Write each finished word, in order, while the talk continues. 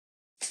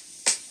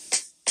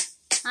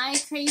Hi,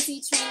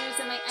 crazy trainers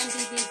and my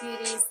MBB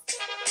beauties.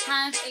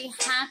 Have a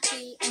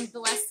happy and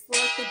blessed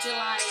 4th of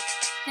July.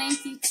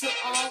 Thank you to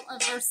all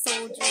of our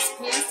soldiers,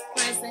 past,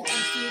 present, and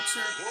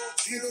future,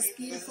 for this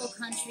beautiful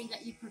country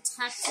that you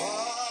protect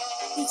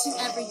each and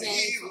every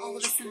day, for all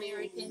of us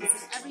Americans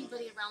and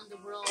everybody around the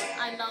world.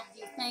 I love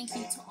you. Thank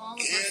you to all of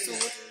our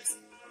soldiers.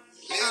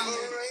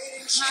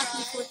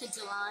 Happy 4th of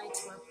July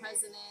to our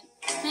president.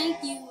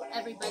 Thank you,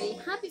 everybody.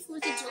 Happy 4th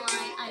of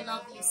July. I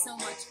love you so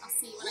much. I'll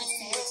see you when I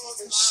see you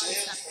tomorrow.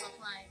 Step Up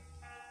Live.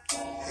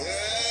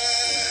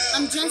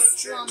 I'm just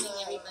strumming,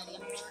 everybody.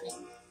 I'm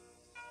learning.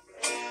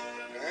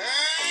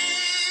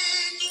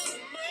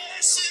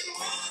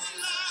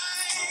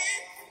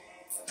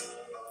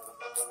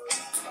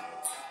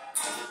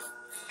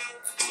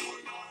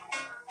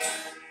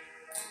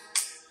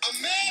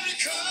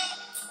 America.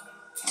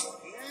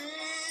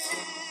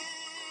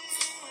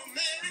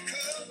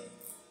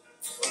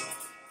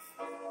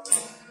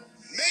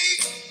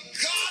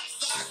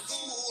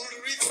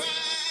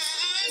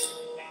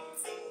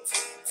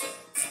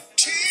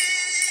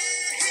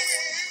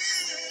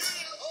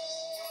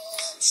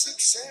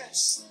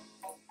 Success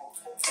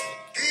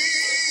be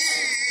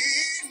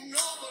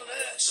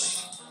nobleness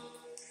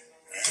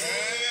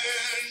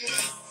and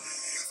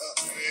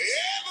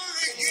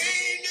every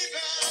gain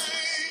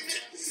divine.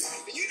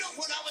 And you know,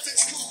 when I was in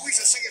school, we used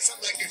to sing it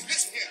something like this.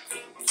 Listen here.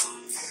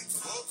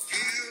 Oh,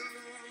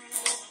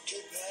 beautiful,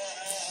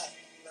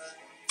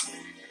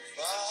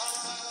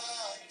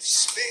 far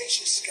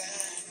spacious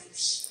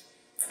skies.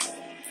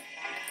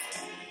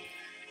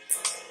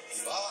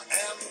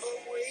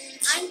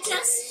 I'm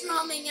just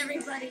strumming,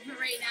 everybody, for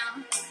right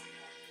now.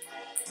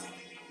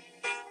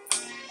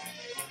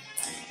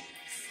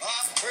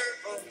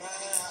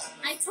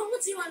 I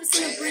told you I was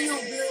going to bring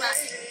old Blue out.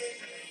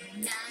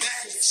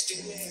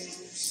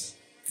 Majesties.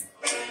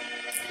 Well,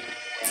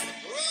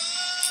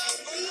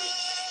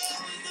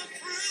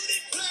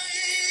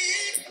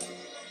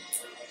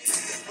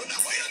 now,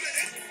 wait a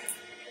minute.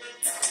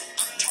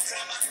 I'm talking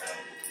about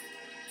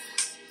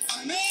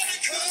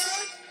America.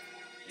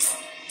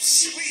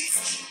 Sweet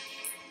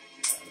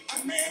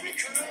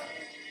America.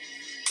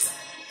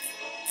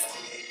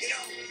 You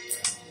know,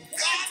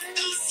 God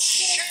does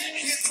shed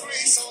his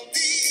grace on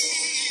thee.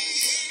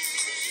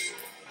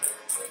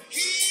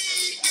 He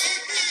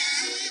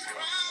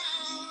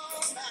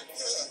crowned like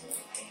good.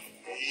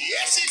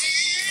 Yes, he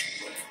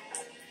did.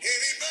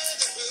 Any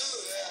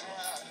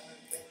brotherhood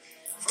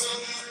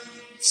from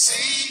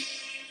sea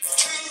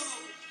to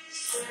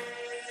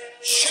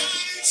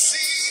shining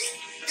sea.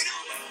 You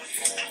know,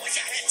 I wish I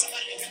had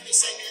somebody to help me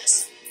sing this.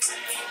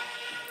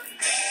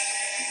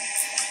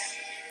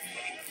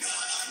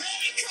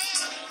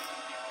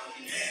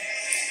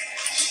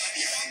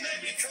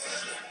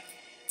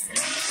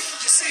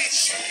 You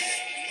see,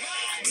 my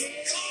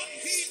God,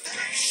 he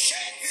that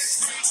shed his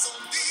grace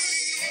on thee.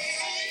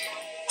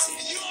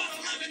 You ought to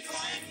love it,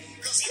 boy,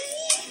 because he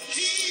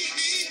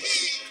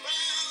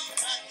crowned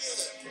my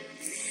good.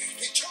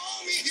 He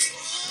told me he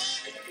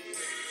would.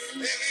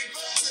 Every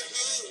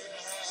brotherhood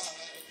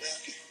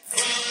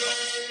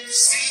from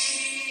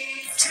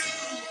sea to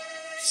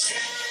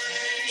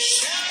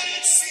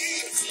shining sea.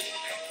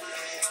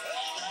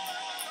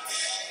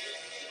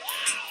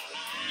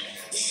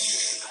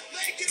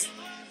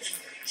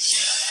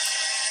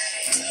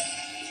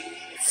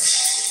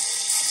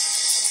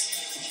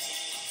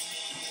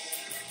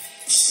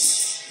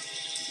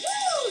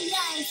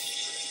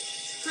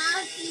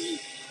 Happy,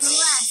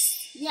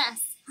 blessed. Yes,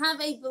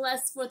 have a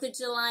blessed 4th of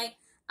July.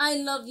 I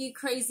love you,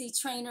 crazy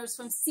trainers,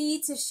 from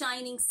sea to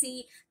shining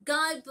sea.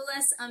 God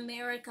bless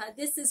America.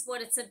 This is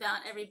what it's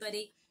about,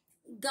 everybody.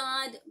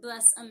 God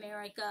bless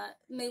America.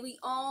 May we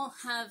all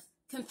have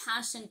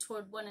compassion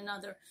toward one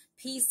another,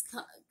 peace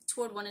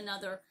toward one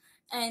another,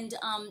 and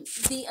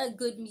be a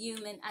good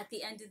human at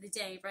the end of the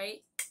day,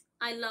 right?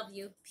 I love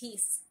you.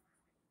 Peace.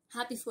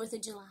 Happy 4th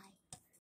of July.